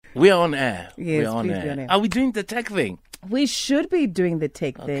We're on air. Yes, We're on please air. be on air. Are we doing the tech thing? We should be doing the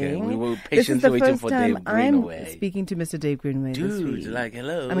tech thing. We were This is patiently the waiting first for time Dave I'm Greenway. speaking to Mr. Dave Greenway this Dude, week. like,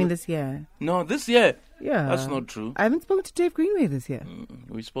 hello. I mean, this year. No, this year. Yeah. That's not true. I haven't spoken to Dave Greenway this year.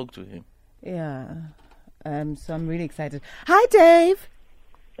 We spoke to him. Yeah. So I'm really excited. Hi, Dave.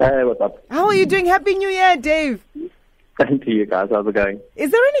 Hey, what's up? How are you doing? Happy New Year, Dave. Same to you guys. How's it going?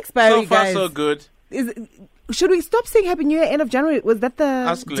 Is there an expiry, So far, guys? so good. Should we stop saying Happy New Year end of January? Was that the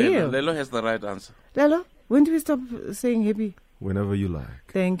Ask deal? Lelo. Lelo has the right answer. Lelo, when do we stop saying happy? Whenever you like.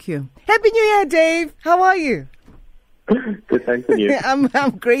 Thank you. Happy New Year, Dave. How are you? Good, thanks to you.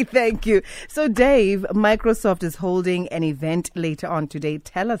 I'm great, thank you. So, Dave, Microsoft is holding an event later on today.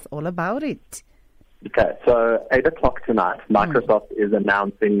 Tell us all about it. Okay, so 8 o'clock tonight, Microsoft is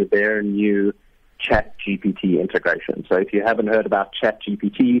announcing their new ChatGPT integration. So if you haven't heard about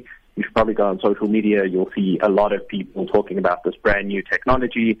ChatGPT, you should probably go on social media. You'll see a lot of people talking about this brand new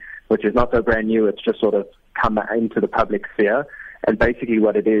technology, which is not so brand new. It's just sort of come into the public sphere. And basically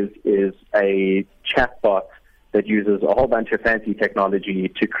what it is a chatbot that uses a whole bunch of fancy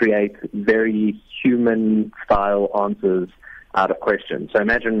technology to create very human-style answers out of questions. So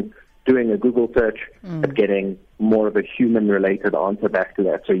imagine doing a Google search but getting more of a human-related answer back to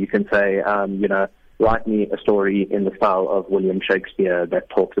that. So you can say, write me a story in the style of William Shakespeare that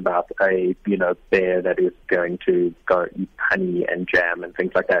talks about a, bear that is going to go eat honey and jam and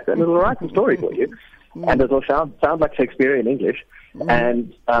things like that. And it'll write the story for you. And it'll sound like Shakespeare in English.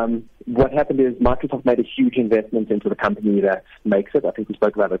 And what happened is Microsoft made a huge investment into the company that makes it. I think we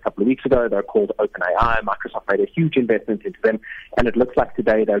spoke about it a couple of weeks ago. They're called OpenAI. Microsoft made a huge investment into them. And it looks like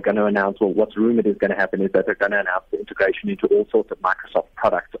today they're going to announce, well, what's rumored is going to happen is that they're going to announce the integration into all sorts of Microsoft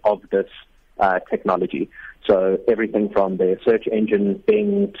products of this technology. So everything from their search engine,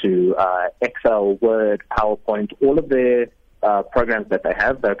 Bing, to Excel, Word, PowerPoint, all of their programs that they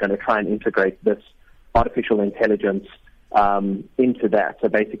have, they're going to try and integrate this artificial intelligence into that. So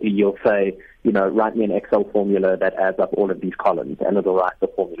basically you'll say, write me an Excel formula that adds up all of these columns, and it'll write the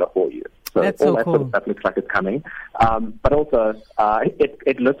formula for you. So That's all so that cool. sort of stuff looks like it's coming. But also,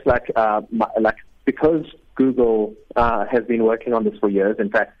 it looks like because Google has been working on this for years.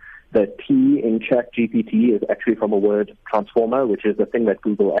 In fact, the T in ChatGPT is actually from a word transformer, which is the thing that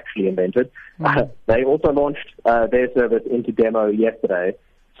Google actually invented. They also launched their service into demo yesterday,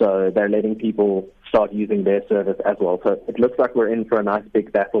 so they're letting people start using their service as well. So it looks like we're in for a nice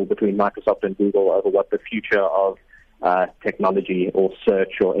big battle between Microsoft and Google over what the future of technology or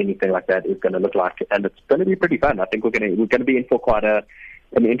search or anything like that is going to look like, and it's going to be pretty fun. I think we're going to be in for quite an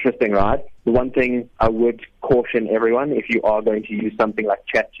interesting ride. The one thing I would caution everyone, if you are going to use something like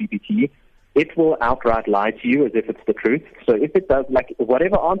ChatGPT, it will outright lie to you as if it's the truth. So if it does,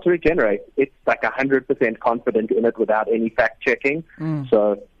 whatever answer it generates, it's 100% confident in it without any fact checking.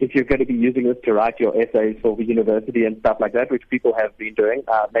 So if you're going to be using this to write your essays for the university and stuff like that, which people have been doing,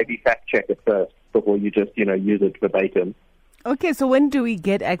 maybe fact check it first before you just, use it verbatim. Okay, so when do we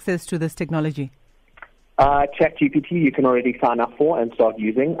get access to this technology? ChatGPT you can already sign up for and start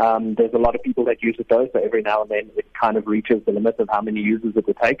using. There's a lot of people that use it though, so every now and then it kind of reaches the limit of how many users it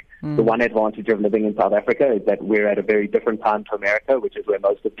will take. The one advantage of living in South Africa is that we're at a very different time to America, which is where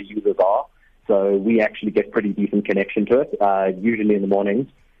most of the users are. So we actually get pretty decent connection to it, usually in the mornings,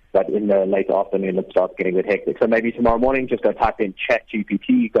 but in the late afternoon it starts getting a bit hectic. So maybe tomorrow morning just go type in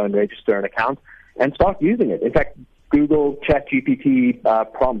ChatGPT, go and register an account, and start using it. In fact, Google ChatGPT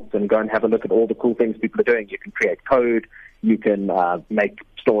prompts and go and have a look at all the cool things people are doing. You can create code, you can make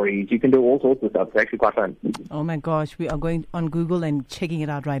stories, you can do all sorts of stuff. It's actually quite fun. Oh my gosh, we are going on Google and checking it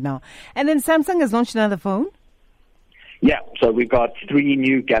out right now. And then Samsung has launched another phone? Yeah, so we've got 3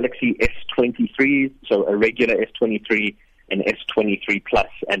 new Galaxy S23s, so a regular S23, an S23 Plus,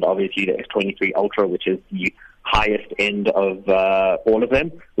 and obviously the S23 Ultra, which is the highest end of all of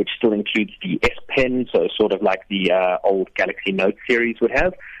them, which still includes the S Pen, so sort of like the old Galaxy Note series would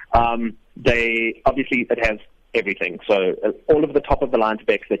have. It has everything. So all of the top-of-the-line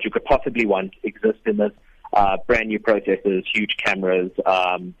specs that you could possibly want exist in this. Brand new processors, huge cameras,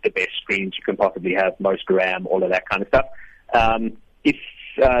 the best screens you can possibly have, most RAM, all of that kind of stuff.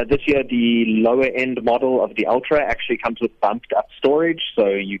 This year, the lower-end model of the Ultra actually comes with bumped-up storage, so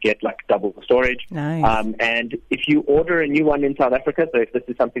you get double the storage. Nice. And if you order a new one in South Africa, so if this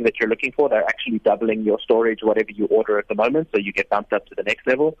is something that you're looking for, they're actually doubling your storage, whatever you order at the moment, so you get bumped up to the next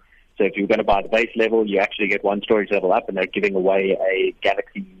level. So if you're going to buy the base level, you actually get one storage level up, and they're giving away a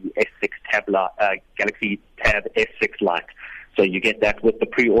Galaxy Galaxy Tab S6 Lite. So you get that with the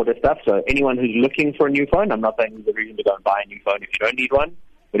pre-order stuff. So anyone who's looking for a new phone, I'm not saying there's a reason to go and buy a new phone if you don't need one.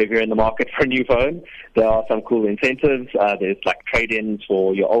 But if you're in the market for a new phone, there are some cool incentives. There's like trade-ins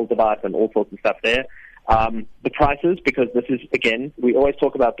for your old device and all sorts of stuff there. The prices, because this is, again, we always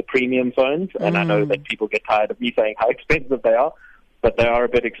talk about the premium phones, and I know that people get tired of me saying how expensive they are, but they are a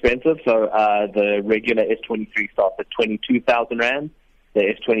bit expensive. So the regular S23 starts at 22,000 Rand.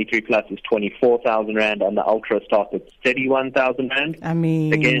 The S23 Plus is 24,000 Rand, and the Ultra starts at 31,000 Rand. I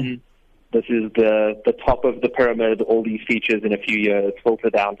mean, again, this is the top of the pyramid, all these features in a few years, filter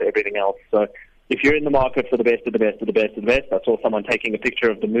down to everything else. So if you're in the market for the best of the best of the best of the best, I saw someone taking a picture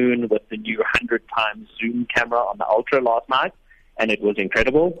of the moon with the new 100 times zoom camera on the Ultra last night, and it was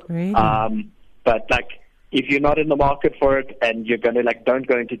incredible. Really? But like, if you're not in the market for it and you're going to, like, don't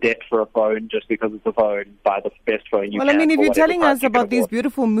go into debt for a phone just because it's a phone, buy the best phone you can. Well, I mean, if for you're whatever telling price us you can about these afford.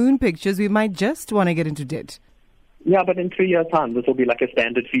 beautiful moon pictures, we might just want to get into debt. Yeah, but in 3 years' time, this will be like a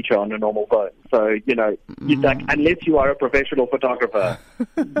standard feature on a normal phone. So, you know, like, unless you are a professional photographer,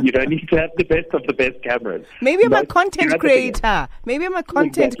 you don't need to have the best of the best cameras. Maybe I'm a Most- content that's the thing. creator. Maybe I'm a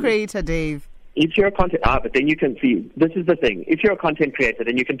content Exactly. creator, Dave. If you're a content, but then you can see, this is the thing. If you're a content creator,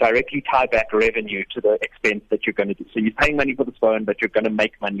 then you can directly tie back revenue to the expense that you're going to do. So you're paying money for this phone, but you're going to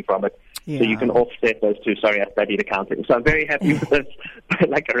make money from it. So Yeah. you can offset those two. Sorry, I studied accounting. So I'm very happy with this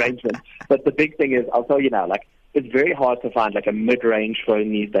like arrangement. But the big thing is, I'll tell you now, like, it's very hard to find like a mid-range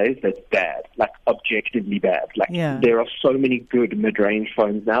phone these days that's bad, like objectively bad. Like Yeah. there are so many good mid-range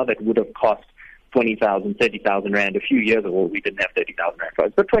phones now that would have cost 20,000, 30,000 Rand a few years ago. Well, we didn't have 30,000 Rand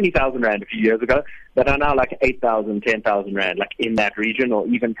phones, but 20,000 Rand a few years ago that are now like 8,000, 10,000 Rand, like in that region, or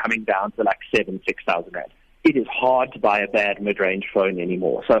even coming down to like 6,000 Rand. It is hard to buy a bad mid-range phone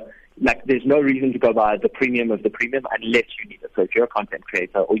anymore. So like, there's no reason to go buy the premium of the premium unless you need it. So if you're a content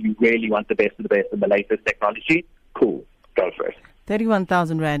creator or you really want the best of the best and the latest technology, cool, go for it.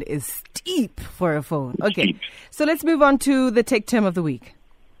 31,000 Rand is steep for a phone. Okay, Steep. so let's move on to the tech term of the week.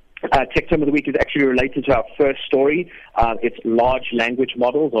 Tech term of the week is actually related to our first story. It's large language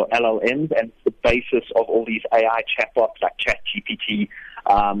models, or LLMs, and it's the basis of all these AI chatbots like ChatGPT.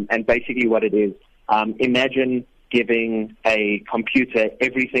 And basically what it is, imagine giving a computer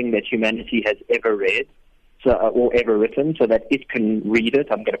everything that humanity has ever read, or ever written, so that it can read it.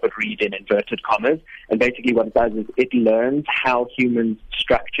 I'm going to put read in inverted commas. And basically what it does is it learns how humans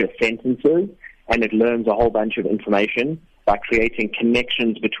structure sentences, and it learns a whole bunch of information by creating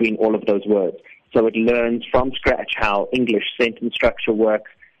connections between all of those words. So it learns from scratch how English sentence structure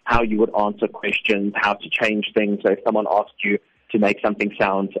works, how you would answer questions, how to change things. So if someone asked you to make something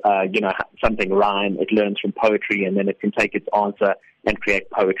sound, something rhyme, it learns from poetry, and then it can take its answer and create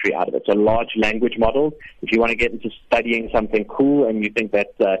poetry out of it. So large language models, if you want to get into studying something cool and you think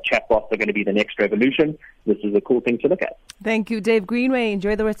that chatbots are going to be the next revolution, this is a cool thing to look at. Thank you, Dave Greenway.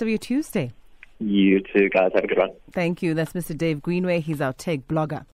 Enjoy the rest of your Tuesday. You too, guys. Have a good one. Thank you. That's Mr. Dave Greenway. He's our tech blogger.